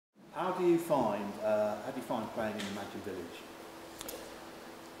How do you find playing in Imagine Village?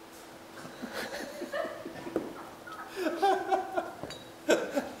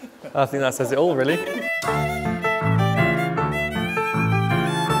 I think that says it all, really.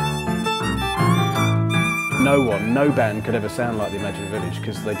 No band could ever sound like the Imagine Village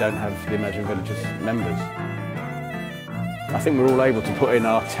because they don't have the Imagine Village's members. I think we're all able to put in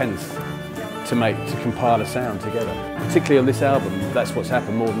our tenth to compile a sound together. Particularly on this album, that's what's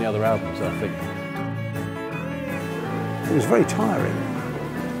happened more than the other albums, I think. It was very tiring.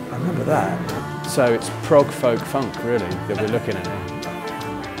 I remember that. So it's prog, folk, funk, really, that we're looking at.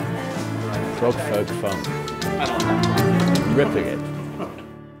 Prog, folk, funk. Ripping it.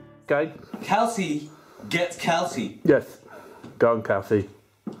 Okay. Kelsey gets Kelsey. Yes. Go on, Kelsey.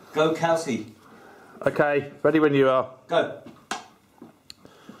 Go Kelsey. Okay, ready when you are. Go.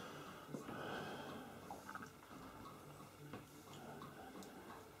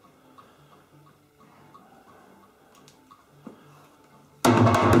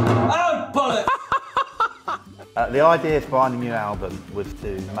 Oh, bollocks! The idea behind the new album was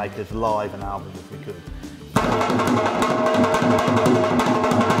to make as live an album as we could.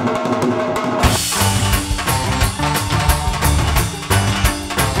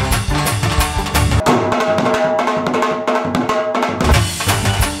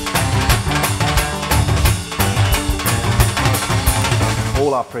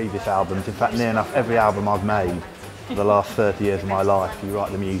 All our previous albums, in fact near enough every album I've made for the last 30 years of my life, you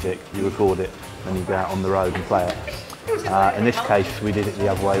write the music, you record it, then you go out on the road and play it. In this case, we did it the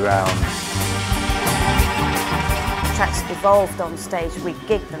other way round. Tracks evolved on stage. We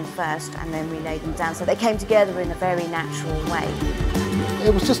gigged them first and then we laid them down, so they came together in a very natural way.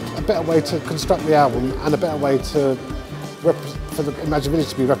 It was just a better way to construct the album and a better way to for the Imagine Village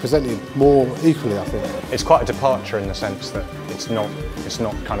to be represented more equally, I think. It's quite a departure in the sense that it's not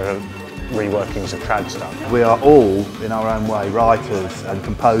kind of reworkings of trad stuff. We are all, in our own way, writers and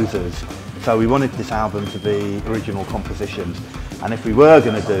composers, so we wanted this album to be original compositions, and if we were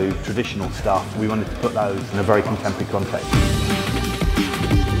going to do traditional stuff, we wanted to put those in a very contemporary context.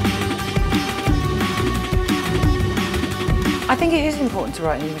 I think it is important to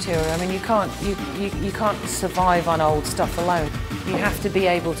write new material. I mean, you can't survive on old stuff alone. You have to be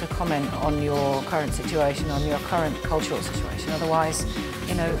able to comment on your current situation, on your current cultural situation. Otherwise,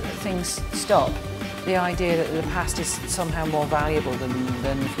 you know, things stop. The idea that the past is somehow more valuable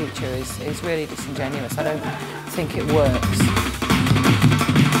than the future is really disingenuous. I don't think it works.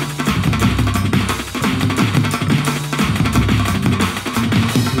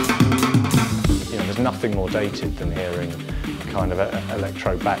 There's nothing more dated than hearing a kind of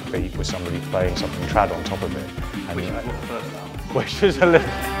electro backbeat with somebody playing something trad on top of it. And, which was the first album. Which was a little...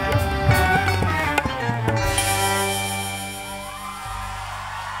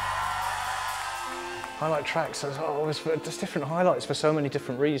 Highlight tracks, there's different highlights for so many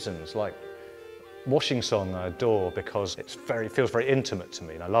different reasons. Like Washing Song I adore because it feels very intimate to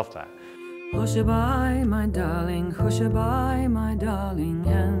me, and I love that. Hush-a-bye, my darling, hush-a-bye, my darling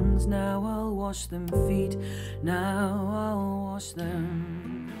hands. Now I'll wash them feet, now I'll wash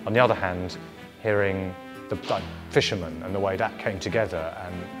them. On the other hand, hearing the Fisherman and the way that came together,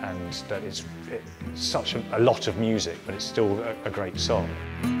 and that it's such a lot of music, but it's still a great song.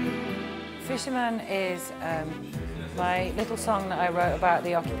 Fisherman is my little song that I wrote about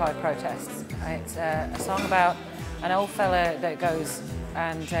the Occupy protests. It's a song about an old fella that goes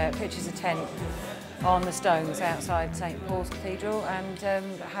and pitches a tent on the stones outside St Paul's Cathedral and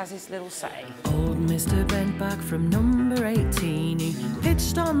has his little say. Old Mr. bent back from number 18. He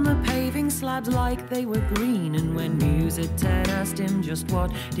pitched on the paving slabs like they were green, and when Music Ted asked him just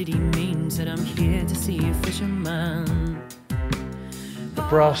what did he mean, said, I'm here to see a fisherman. The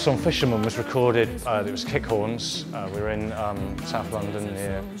brass on Fisherman was recorded, it was kick horns. We were in South London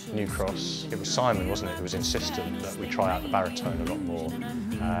near New Cross. It was Simon, wasn't it, who was insistent that we try out the baritone a lot more.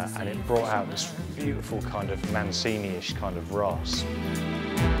 And it brought out this beautiful kind of Mancini-ish kind of rasp.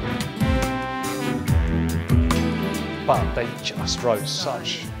 But they just wrote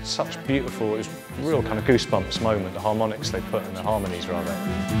such beautiful, it was a real kind of goosebumps moment, the harmonics they put in the harmonies rather.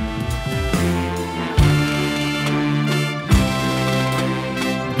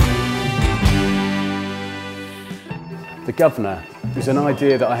 The Governor is an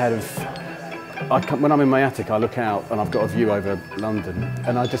idea that I had of, when I'm in my attic I look out and I've got a view over London,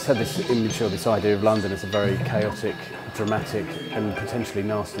 and I just had this image or this idea of London as a very chaotic, dramatic and potentially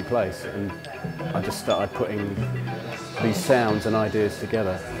nasty place, and I just started putting these sounds and ideas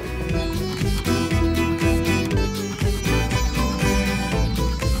together.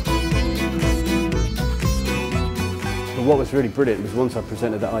 But what was really brilliant was once I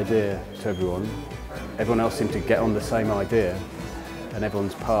presented that idea to everyone else seemed to get on the same idea, and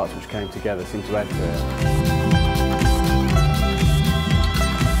everyone's parts which came together seemed to add to it.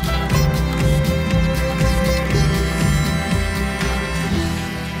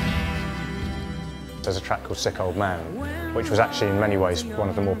 There's a track called Sick Old Man, which was actually in many ways one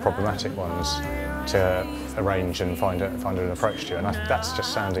of the more problematic ones to arrange and find an approach to, and that's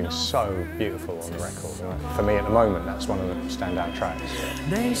just sounding so beautiful on the record. And for me at the moment, that's one of the standout tracks.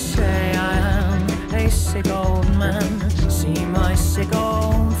 They say I am a sick old man, see my sick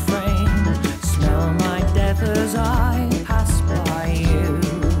old frame, smell my death as I pass by you.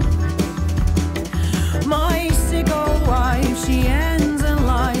 My sick old wife, she ends her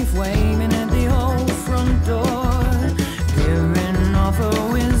life waving at the old front door, giving off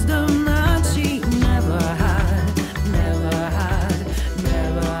her wisdom that she never had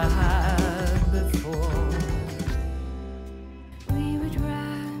before.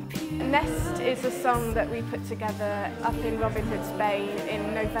 Nest is a song that we put together up in Robin Hood's Bay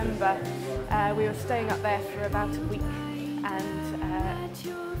in November. We were staying up there for about a week, and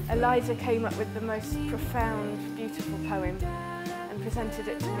Eliza came up with the most profound, beautiful poem and presented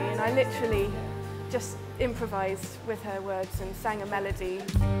it to me, and I literally just improvised with her words and sang a melody.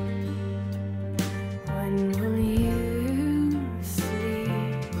 When will you sleep,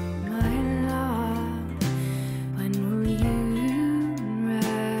 my love? When will you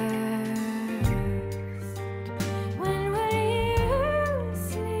rest? When will you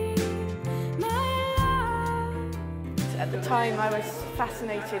sleep, my love? At the time I was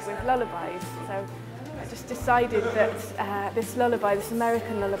fascinated with lullabies, so I just decided that this lullaby, this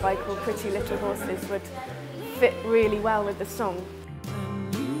American lullaby called Pretty Little Horses, would fit really well with the song.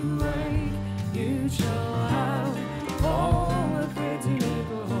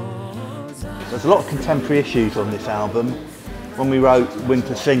 There's a lot of contemporary issues on this album. When we wrote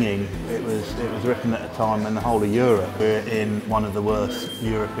Winter Singing, it was written at a time when the whole of Europe were in one of the worst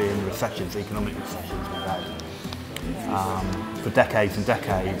European recessions, economic recessions we've had for decades and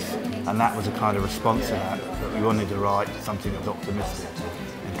decades, and that was a kind of response to that we wanted to write something that was optimistic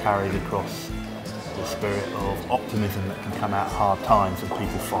and carried across the spirit of optimism that can come out of hard times and people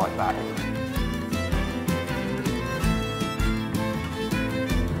fight back.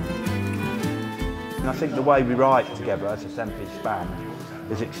 And I think the way we write together as a Sempish band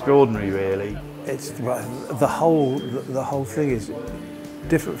is extraordinary, really. It's the whole thing is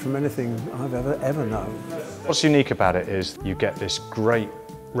different from anything I've ever known. What's unique about it is you get this great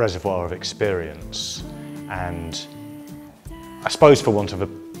reservoir of experience and, I suppose for want of a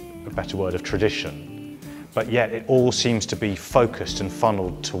better word, of tradition, but yet it all seems to be focused and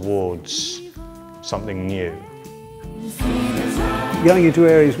funneled towards something new. Going into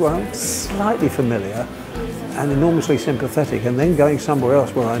areas where I'm slightly familiar and enormously sympathetic, and then going somewhere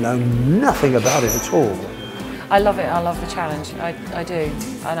else where I know nothing about it at all. I love it, I love the challenge, I do,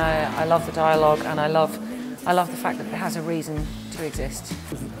 and I love the dialogue, and I love the fact that it has a reason to exist.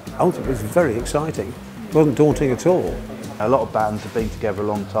 Ultimately, it's very exciting. It wasn't daunting at all. A lot of bands have been together a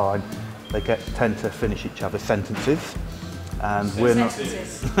long time. They tend to finish each other's sentences, and we're not.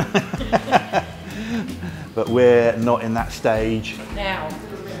 But we're not in that stage now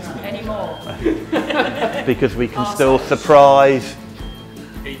anymore. Because we can still surprise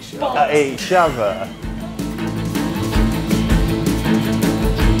each other.